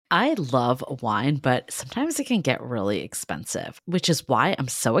I love wine, but sometimes it can get really expensive, which is why I'm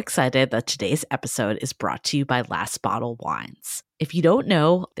so excited that today's episode is brought to you by Last Bottle Wines. If you don't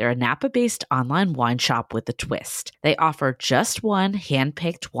know, they're a Napa-based online wine shop with a twist. They offer just one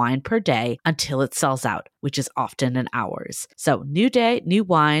hand-picked wine per day until it sells out, which is often in hours. So new day, new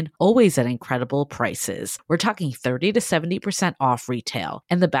wine, always at incredible prices. We're talking 30 to 70% off retail.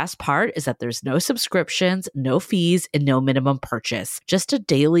 And the best part is that there's no subscriptions, no fees, and no minimum purchase. Just a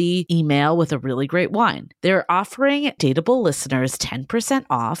daily email with a really great wine. They're offering Dateable listeners 10%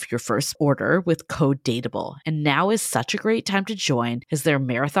 off your first order with code Dateable. And now is such a great time to join as their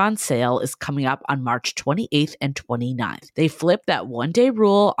marathon sale is coming up on March 28th and 29th. They flip that one-day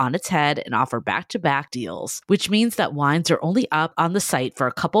rule on its head and offer back-to-back deals, which means that wines are only up on the site for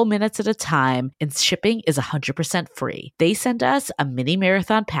a couple minutes at a time and shipping is 100% free. They sent us a mini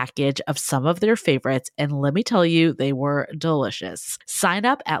marathon package of some of their favorites, and let me tell you, they were delicious. Sign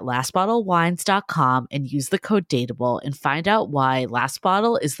up at lastbottlewines.com and use the code Dateable and find out why Last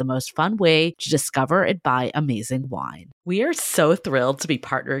Bottle is the most fun way to discover and buy amazing wine. We are so thrilled to be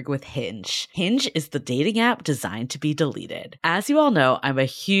partnering with Hinge. Hinge is the dating app designed to be deleted. As you all know, I'm a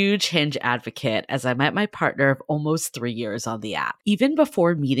huge Hinge advocate as I met my partner of almost 3 years on the app. Even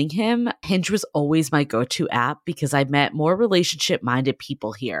before meeting him, Hinge was always my go-to app because I met more relationship-minded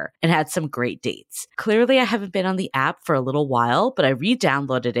people here and had some great dates. Clearly, I haven't been on the app for a little while, but I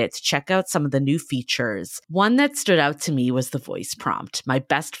re-downloaded it to check out some of the new features. One that stood out to me was the voice prompt, my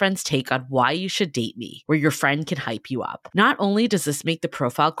best friend's take on why you should date me, where your friend can hype you up. Not only does this make the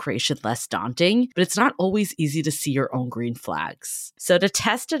profile creation less daunting, but it's not always easy to see your own green flags. So to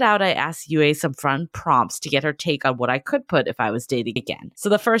test it out, I asked Yue some fun prompts to get her take on what I could put if I was dating again. So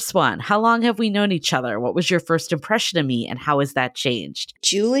the first one, how long have we known each other? What was your first impression of me and how has that changed?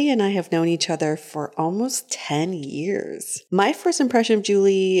 Julie and I have known each other for almost 10 years. My first impression of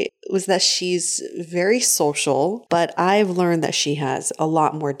Julie was that she's very social, but I've learned that she has a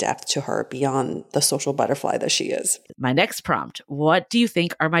lot more depth to her beyond the social butterfly that she is. My next prompt, what do you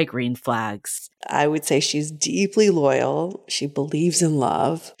think are my green flags? I would say she's deeply loyal. She believes in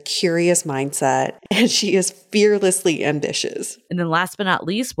love, curious mindset, and she is fearlessly ambitious. And then last but not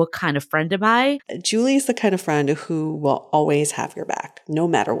least, what kind of friend am I? Julie is the kind of friend who will always have your back, no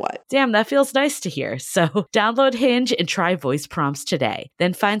matter what. Damn, that feels nice to hear. So download Hinge and try voice prompts today.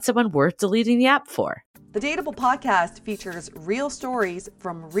 Then find someone worth deleting the app for. The Dateable podcast features real stories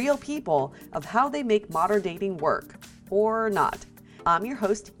from real people of how they make modern dating work, or not. I'm your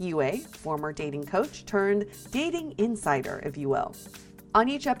host, Yue, former dating coach turned dating insider, if you will. On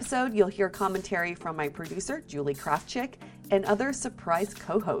each episode, you'll hear commentary from my producer, Julie Krafchick, and other surprise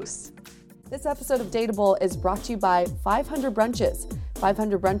co-hosts. This episode of Dateable is brought to you by 500 Brunches.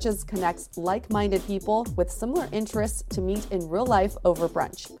 500 Brunches connects like-minded people with similar interests to meet in real life over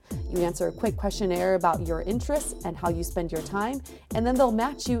brunch. You answer a quick questionnaire about your interests and how you spend your time, and then they'll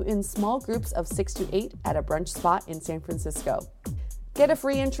match you in small groups of 6 to 8 at a brunch spot in San Francisco. Get a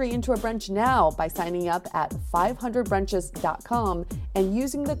free entry into a brunch now by signing up at 500brunches.com and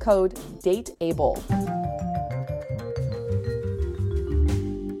using the code DATEABLE.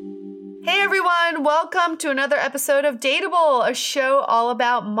 Hey everyone, welcome to another episode of Dateable, a show all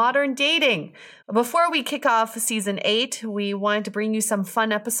about modern dating. Before we kick off season 8, we wanted to bring you some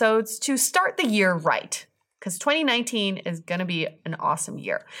fun episodes to start the year right, because 2019 is going to be an awesome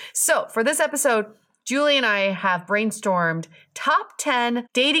year. So for this episode, Julie and I have brainstormed top 10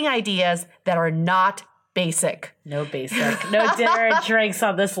 dating ideas that are not basic. No basic. No dinner and drinks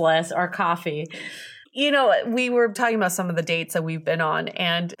on this list or coffee. You know, we were talking about some of the dates that we've been on,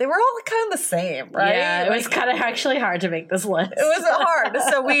 and they were all kind of the same, right? Yeah, it was kind of actually hard to make this list. It was hard,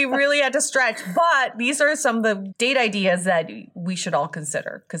 so we really had to stretch. But these are some of the date ideas that we should all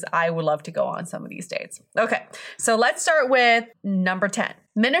consider, because I would love to go on some of these dates. Okay, so let's start with number 10.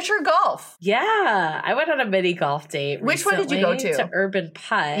 Miniature golf. Yeah, I went on a mini golf date. Which one did you go to? To Urban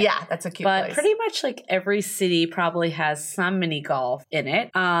Putt. Yeah, that's a cute place. But pretty much like every city probably has some mini golf in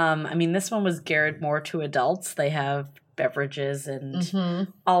it. I mean, this one was geared more to adults. They have beverages and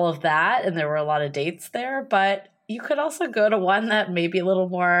all of that, and there were a lot of dates there. But you could also go to one that may be a little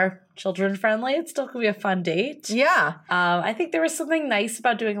more children friendly. It still could be a fun date. Yeah. I think there was something nice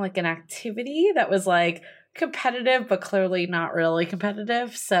about doing like an activity that was like competitive, but clearly not really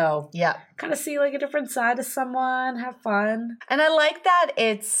competitive. So yeah, kind of see like a different side of someone, have fun. And I like that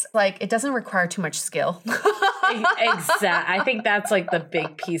it's like, it doesn't require too much skill. Exactly. I think that's like the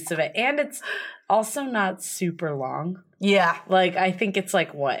big piece of it. And it's also not super long. Yeah. Like, I think it's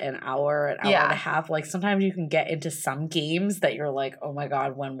like, what, an hour and a half? Like, sometimes you can get into some games that you're like, oh my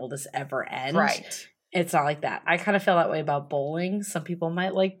God, when will this ever end? Right. It's not like that. I kind of feel that way about bowling. Some people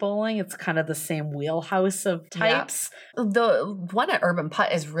might like bowling. It's kind of the same wheelhouse of types. Yeah. The one at Urban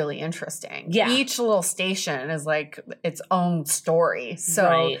Putt is really interesting. Yeah. Each little station is like its own story.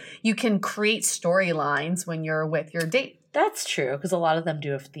 So you can create storylines when you're with your date. That's true, because a lot of them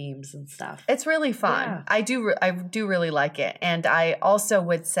do have themes and stuff. It's really fun. Yeah. I do really like it. And I also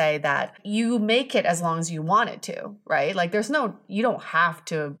would say that you make it as long as you want it to, right? Like you don't have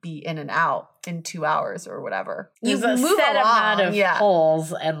to be in and out in 2 hours or whatever. There's a set amount of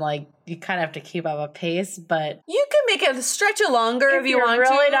holes, and like you kind of have to keep up a pace, but you can make it stretch it longer if you want to. If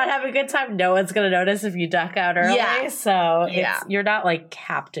you're really not having a good time, no one's going to notice if you duck out early. Yeah. So you're not like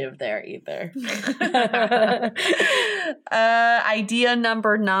captive there either. Idea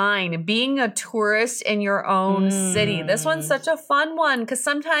number 9, being a tourist in your own city. This one's such a fun one because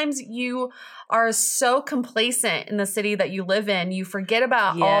sometimes you are so complacent in the city that you live in, you forget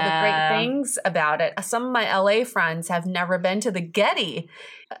about all the great things about it. Some of my LA friends have never been to the Getty.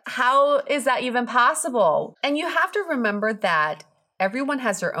 How is that even possible? And you have to remember that everyone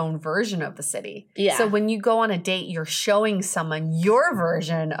has their own version of the city. Yeah. So when you go on a date, you're showing someone your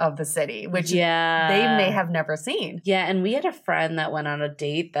version of the city, which they may have never seen. Yeah, and we had a friend that went on a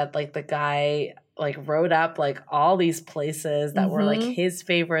date that like the guy like wrote up like all these places that were like his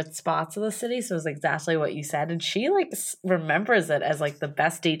favorite spots of the city. So it was exactly what you said. And she like remembers it as like the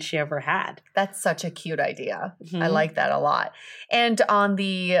best date she ever had. That's such a cute idea. I like that a lot. And on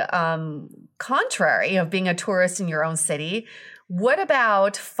the contrary of being a tourist in your own city, what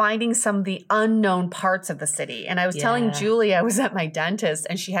about finding some of the unknown parts of the city? And I was telling Julie, I was at my dentist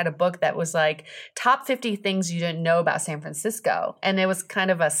and she had a book that was like top 50 things you didn't know about San Francisco. And it was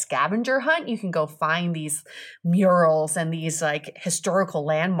kind of a scavenger hunt. You can go find these murals and these like historical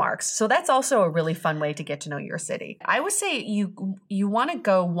landmarks. So that's also a really fun way to get to know your city. I would say you want to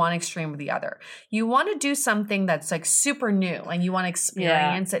go one extreme or the other. You want to do something that's like super new and you want to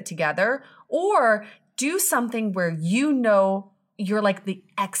experience it together, or do something where you know you're like the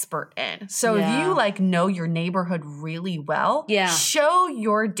expert in. So if you like know your neighborhood really well, show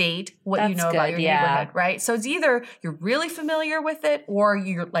your date what you know about your neighborhood, right? So it's either you're really familiar with it or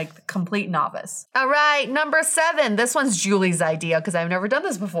you're like the complete novice. All right, number 7. This one's Julie's idea because I've never done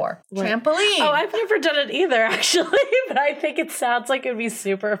this before. What? Trampoline. Oh, I've never done it either, actually, but I think it sounds like it'd be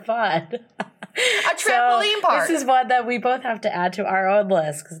super fun. A trampoline park. This is one that we both have to add to our own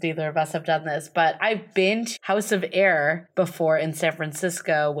list because neither of us have done this. But I've been to House of Air before in San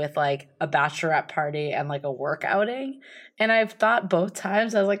Francisco with like a bachelorette party and like a work outing. And I've thought both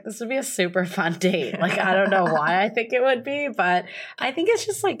times, I was like, this would be a super fun date. Like, I don't know why I think it would be, but I think it's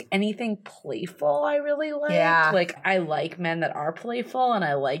just like anything playful I really like. Yeah. Like, I like men that are playful and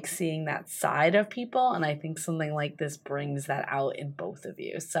I like seeing that side of people. And I think something like this brings that out in both of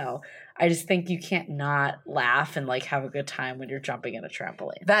you. So I just think you can't not laugh and like have a good time when you're jumping in a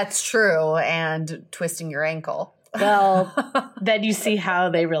trampoline. That's true. And twisting your ankle. Well, then you see how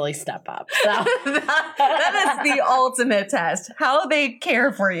they really step up. So that is the ultimate test, how they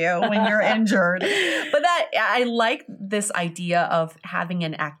care for you when you're injured. But I like this idea of having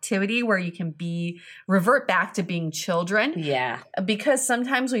an activity where you can revert back to being children. Yeah. Because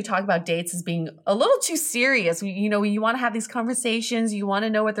sometimes we talk about dates as being a little too serious. You want to have these conversations. You want to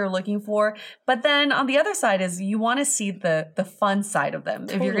know what they're looking for. But then on the other side is you want to see the fun side of them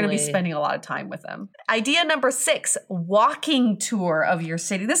if you're going to be spending a lot of time with them. Idea number 6. Walking tour of your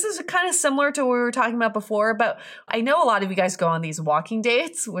city. This is kind of similar to what we were talking about before, but I know a lot of you guys go on these walking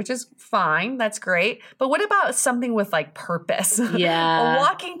dates, which is fine. That's great. But what about something with like purpose? Yeah. A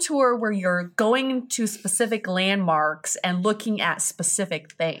walking tour where you're going to specific landmarks and looking at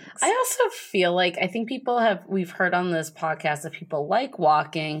specific things. I also feel like, I think we've heard on this podcast that people like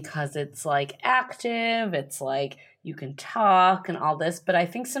walking because it's like active, it's like you can talk and all this. But I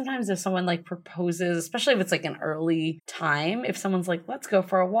think sometimes if someone like proposes, especially if it's like an early time, if someone's like, let's go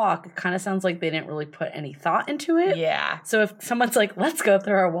for a walk, it kind of sounds like they didn't really put any thought into it. Yeah. So if someone's like, let's go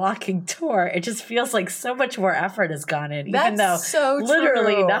through a walking tour, it just feels like so much more effort has gone in, even though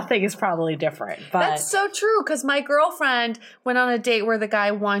literally nothing is probably different. But that's so true, because my girlfriend went on a date where the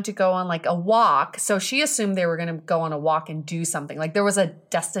guy wanted to go on like a walk. So she assumed they were going to go on a walk and do something. Like there was a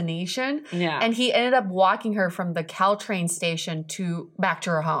destination. Yeah. And he ended up walking her from the Caltrain station back to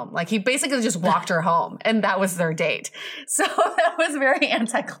her home. Like he basically just walked her home and that was their date. So that was very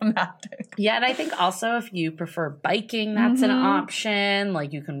anticlimactic. Yeah, and I think also if you prefer biking, that's an option.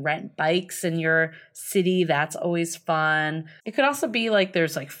 Like you can rent bikes in your city. That's always fun. It could also be like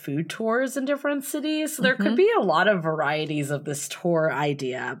there's like food tours in different cities. So there could be a lot of varieties of this tour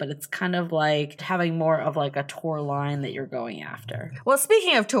idea, but it's kind of like having more of like a tour line that you're going after. Well,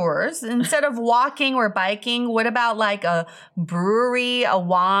 speaking of tours, instead of walking or biking, what about like a brewery, a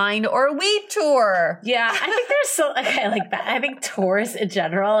wine, or a weed tour? Yeah, I think there's okay, like that. I think tours in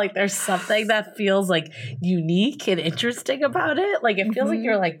general, like there's something that feels like unique and interesting about it. Like it feels like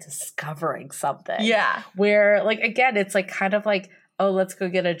you're like discovering something. Yeah. Where like, again, it's like kind of like, oh, let's go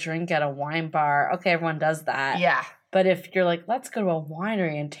get a drink at a wine bar. Okay, everyone does that. Yeah. But if you're like, let's go to a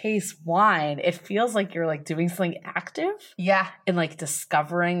winery and taste wine, it feels like you're like doing something active. Yeah. And like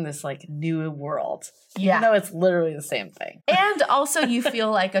discovering this like new world. Yeah. Even though it's literally the same thing. And also you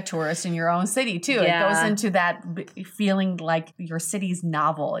feel like a tourist in your own city too. Yeah. It goes into that feeling like your city's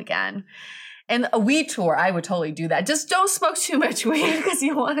novel again. And a weed tour, I would totally do that. Just don't smoke too much weed because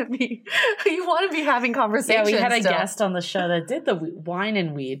you want to be having conversations. Yeah, we had a still. guest on the show that did the wine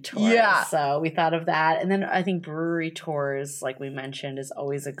and weed tour. Yeah. So we thought of that. And then I think brewery tours, like we mentioned, is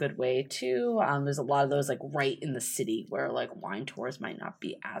always a good way too. There's a lot of those like right in the city where like wine tours might not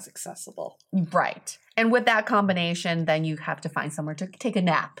be as accessible. Right. And with that combination, then you have to find somewhere to take a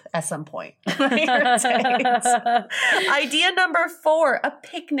nap at some point. Idea number 4, a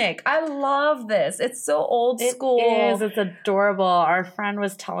picnic. I love this. It's so old school. It is. It's adorable. Our friend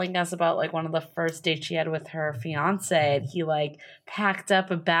was telling us about like one of the first dates she had with her fiance, and he like packed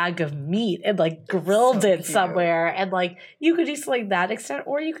up a bag of meat and like grilled it somewhere. And like you could do something like that extent,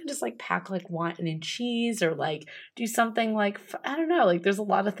 or you can just like pack like wine and cheese, or like do something like, I don't know, like there's a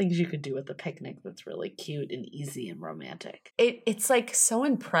lot of things you could do with a picnic that's really cute and easy and romantic. It's like so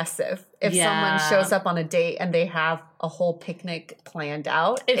impressive if someone shows up on a date and they have a whole picnic planned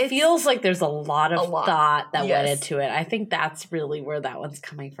out. It feels like there's a lot of thought that went Yes. into it. I think that's really where that one's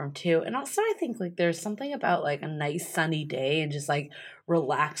coming from too. And also I think like there's something about like a nice sunny day and just like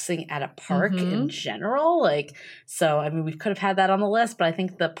relaxing at a park in general. Like, so I mean, we could have had that on the list, but I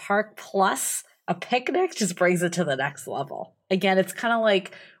think the park plus a picnic just brings it to the next level. Again, it's kind of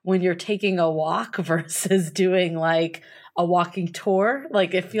like when you're taking a walk versus doing like a walking tour.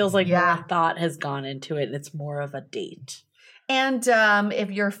 Like it feels like more thought has gone into it and it's more of a date. And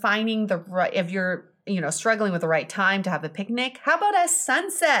if you're finding if you're struggling with the right time to have the picnic, how about a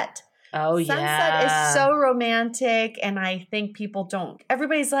sunset? Oh, Sunset is so romantic, and I think people don't.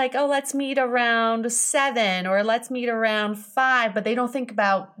 Everybody's like, oh, let's meet around 7 or let's meet around 5, but they don't think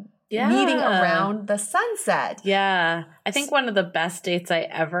about meeting around the sunset. Yeah. I think one of the best dates I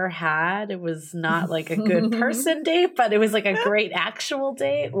ever had, it was not like a good person date, but it was like a great actual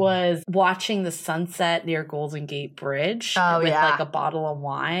date, was watching the sunset near Golden Gate Bridge with like a bottle of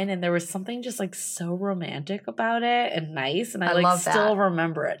wine. And there was something just like so romantic about it and nice. And I like still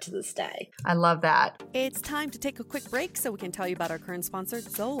remember it to this day. I love that. It's time to take a quick break so we can tell you about our current sponsor,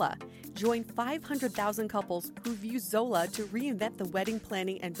 Zola. Join 500,000 couples who've used Zola to reinvent the wedding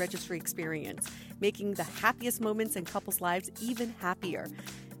planning and registry experience, making the happiest moments in couples' lives even happier.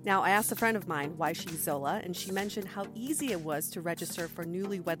 Now, I asked a friend of mine why she used Zola, and she mentioned how easy it was to register for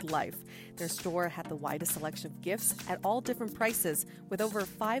newlywed life. Their store had the widest selection of gifts at all different prices, with over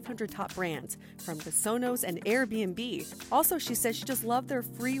 500 top brands, from the Sonos and Airbnb. Also, she said she just loved their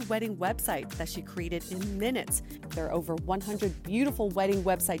free wedding website that she created in minutes. There are over 100 beautiful wedding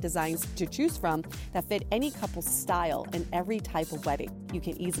website designs to choose from that fit any couple's style and every type of wedding. You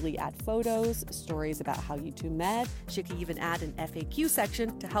can easily add photos, stories about how you two met. She could even add an FAQ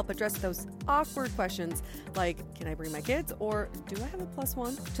section to help address those awkward questions like, can I bring my kids, or do I have a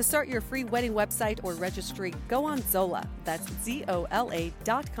 +1? To start your free wedding website or registry, go on Zola. That's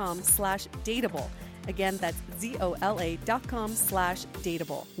ZOLA.com/dateable. Again, that's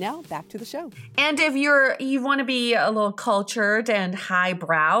ZOLA.com/dateable. Now back to the show. And if you want to be a little cultured and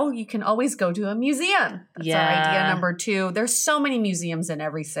highbrow, you can always go to a museum. That's our idea number 2. There's so many museums in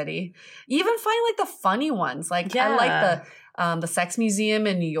every city. You even find like the funny ones. Like I like the Sex Museum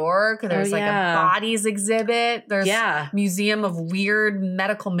in New York. There's like a bodies exhibit. There's Museum of Weird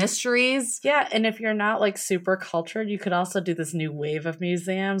Medical Mysteries. Yeah, and if you're not like super cultured, you could also do this new wave of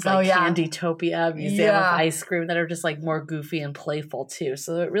museums like Candytopia, Museum of Ice Cream, that are just like more goofy and playful too.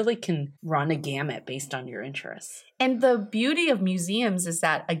 So it really can run a gamut based on your interests. And the beauty of museums is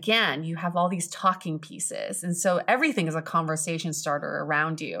that, again, you have all these talking pieces. And so everything is a conversation starter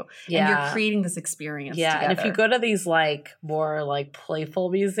around you. Yeah. And you're creating this experience together. And if you go to these like more like playful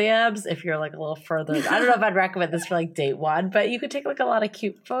museums if you're like a little further. I don't know if I'd recommend this for like date one, but you could take like a lot of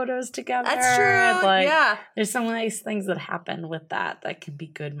cute photos together. That's true. And, like, yeah. There's some nice things that happen with that can be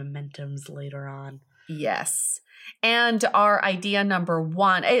good momentums later on. Yes. And our idea number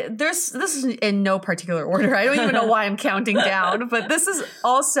one, this is in no particular order. I don't even know why I'm counting down, but this is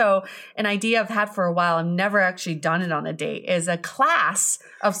also an idea I've had for a while. I've never actually done it on a date, is a class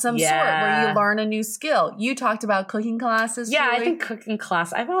of some sort where you learn a new skill. You talked about cooking classes. Yeah, Julie. I think cooking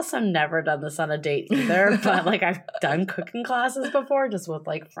class. I've also never done this on a date either, but like I've done cooking classes before just with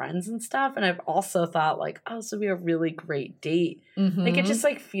like friends and stuff. And I've also thought like, oh, this would be a really great date. Mm-hmm. Like it just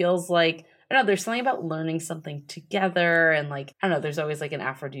like feels like, I don't know, there's something about learning something together and like, I don't know, there's always like an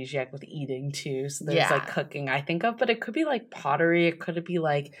aphrodisiac with eating too. So there's like cooking I think of, but it could be like pottery. It could be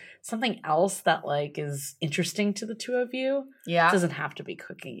like something else that like is interesting to the two of you. Yeah. It doesn't have to be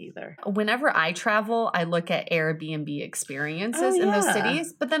cooking either. Whenever I travel, I look at Airbnb experiences in those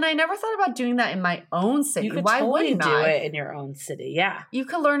cities, but then I never thought about doing that in my own city. You could Why totally wouldn't do I? it in your own city. Yeah. You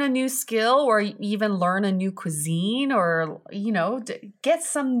could learn a new skill or even learn a new cuisine or, you know, get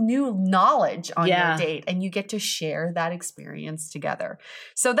some new knowledge on your date, and you get to share that experience together.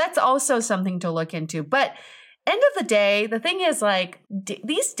 So that's also something to look into. But end of the day, the thing is like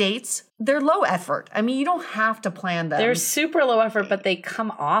these dates, they're low effort. I mean, you don't have to plan them. They're super low effort, but they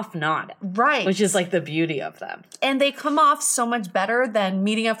come off not. Right. Which is like the beauty of them. And they come off so much better than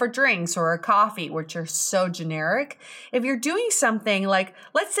meeting up for drinks or a coffee, which are so generic. If you're doing something like,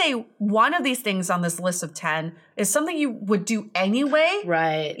 let's say one of these things on this list of 10 is something you would do anyway.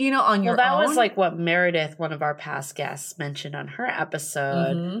 Right. You know, on your own. Well, that was like what Meredith, one of our past guests, mentioned on her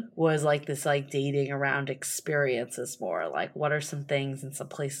episode was like this like dating around experiences more. Like what are some things and some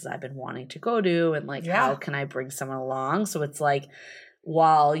places I've been wanting to go to and like how can I bring someone along? So it's like,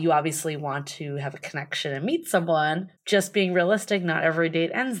 while you obviously want to have a connection and meet someone, just being realistic, not every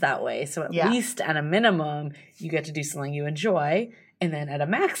date ends that way. So at least at a minimum, you get to do something you enjoy. And then at a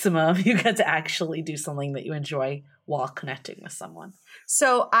maximum, you get to actually do something that you enjoy while connecting with someone.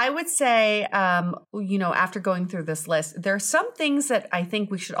 So I would say, you know, after going through this list, there are some things that I think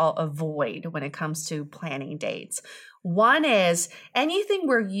we should all avoid when it comes to planning dates. One is anything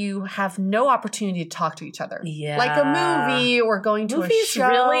where you have no opportunity to talk to each other. Yeah. Like a movie or going to a show. Movies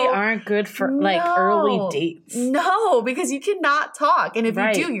really aren't good for like early dates. No, because you cannot talk. And if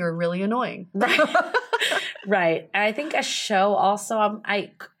you do, you're really annoying. Right. Right. And I think a show also,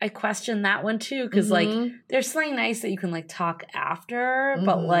 I question that one too. Because like there's something nice that you can like talk after.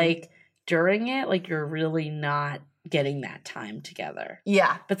 But like during it, like you're really not getting that time together.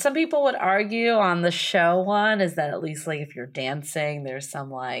 Yeah. But some people would argue on the show one is that at least like if you're dancing, there's some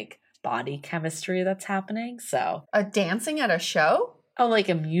like body chemistry that's happening. So dancing at a show? Oh, like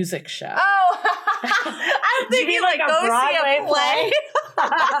a music show. Oh, I'm thinking like go see a play.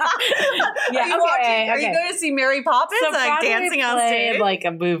 Are you going to see Mary Poppins so like dancing on stage? Like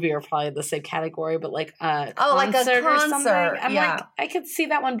a movie or probably the same category, but like a concert like a concert or something. I'm like, I could see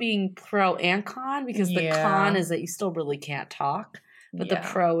that one being pro and con because the con is that you still really can't talk. But the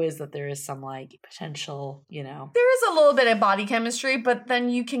pro is that there is some like potential, you know. There is a little bit of body chemistry, but then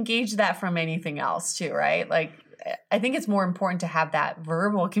you can gauge that from anything else too, right? Like I think it's more important to have that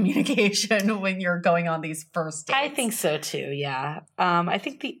verbal communication when you're going on these first dates. I think so too, yeah. I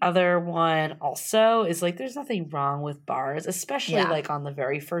think the other one also is like there's nothing wrong with bars, especially like on the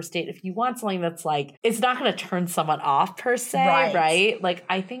very first date. If you want something that's like, it's not going to turn someone off per se, right? Like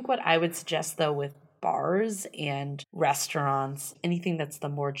I think what I would suggest though with bars and restaurants, anything that's the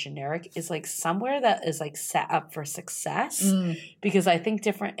more generic is like somewhere that is like set up for success because I think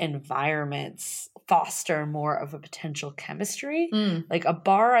different environments foster more of a potential chemistry. Like a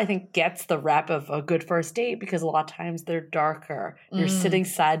bar I think gets the rep of a good first date because a lot of times they're darker. You're sitting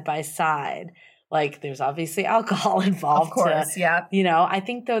side by side. Like there's obviously alcohol involved. Of course, You know, I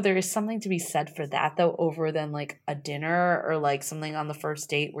think though there is something to be said for that though over than like a dinner or like something on the first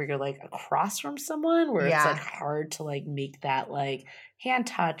date where you're like across from someone where it's like hard to like make that like hand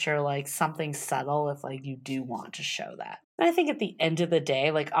touch or like something subtle if like you do want to show that. And I think at the end of the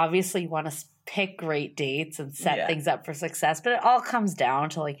day, like obviously you want to pick great dates and set things up for success, but it all comes down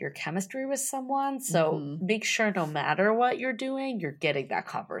to like your chemistry with someone. So make sure no matter what you're doing, you're getting that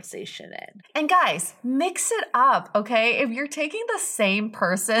conversation in. And guys, mix it up, okay? If you're taking the same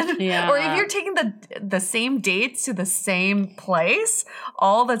person or if you're taking the same dates to the same place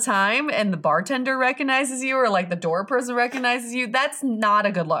all the time and the bartender recognizes you or like the door person recognizes you, that's not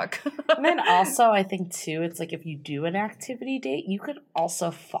a good look. And then also I think too, it's like if you do an activity date, you could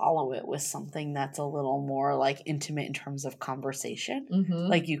also follow it with something that's a little more like intimate in terms of conversation.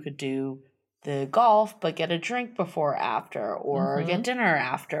 Like you could do the golf, but get a drink before or after, or get dinner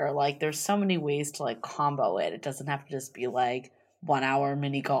after. Like, there's so many ways to like combo it. It doesn't have to just be like 1 hour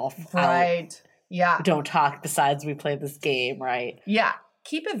mini golf. Right. Yeah. We don't talk besides we play this game, right? Yeah.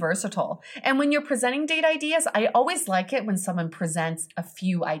 Keep it versatile. And when you're presenting date ideas, I always like it when someone presents a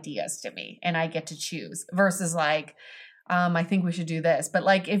few ideas to me and I get to choose versus like, I think we should do this. But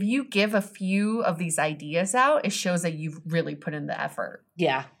like, if you give a few of these ideas out, it shows that you've really put in the effort.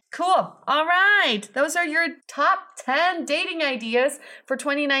 Yeah. Cool. All right. Those are your top 10 dating ideas for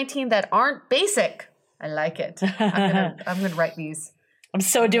 2019 that aren't basic. I like it. I'm gonna write these. I'm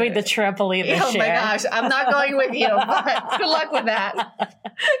so doing the trampoline this year. Oh my gosh, I'm not going with you, but good luck with that.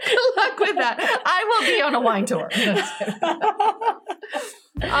 Good luck with that. I will be on a wine tour.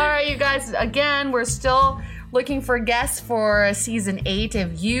 All right, you guys, again, we're still looking for guests for season 8.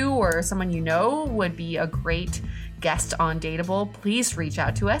 If you or someone you know would be a great guest on Dateable, please reach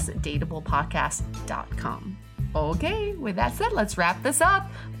out to us at dateablepodcast.com. Okay, with that said, let's wrap this up.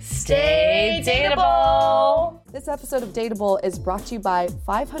 Stay dateable! This episode of Dateable is brought to you by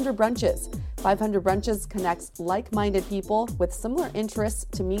 500 Brunches. 500 Brunches connects like-minded people with similar interests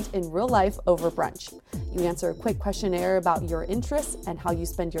to meet in real life over brunch. You answer a quick questionnaire about your interests and how you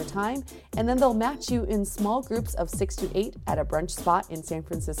spend your time, and then they'll match you in small groups of 6 to 8 at a brunch spot in San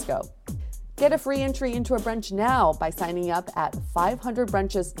Francisco. Get a free entry into a brunch now by signing up at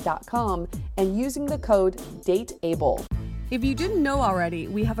 500brunches.com and using the code DATEABLE. If you didn't know already,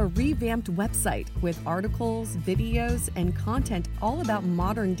 we have a revamped website with articles, videos, and content all about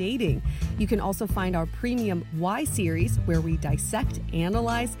modern dating. You can also find our premium Why series, where we dissect,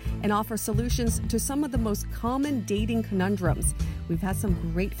 analyze, and offer solutions to some of the most common dating conundrums. We've had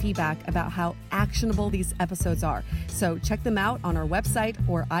some great feedback about how actionable these episodes are, so check them out on our website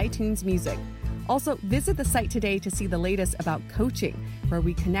or iTunes Music. Also, visit the site today to see the latest about coaching, where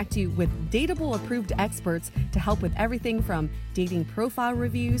we connect you with Dateable-approved experts to help with everything from dating profile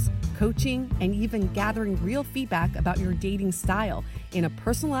reviews, coaching, and even gathering real feedback about your dating style in a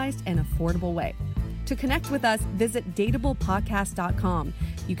personalized and affordable way. To connect with us, visit dateablepodcast.com.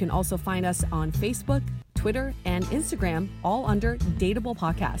 You can also find us on Facebook, Twitter, and Instagram, all under Dateable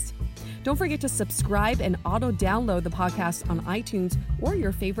Podcast. Don't forget to subscribe and auto-download the podcast on iTunes or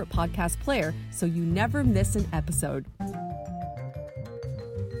your favorite podcast player so you never miss an episode.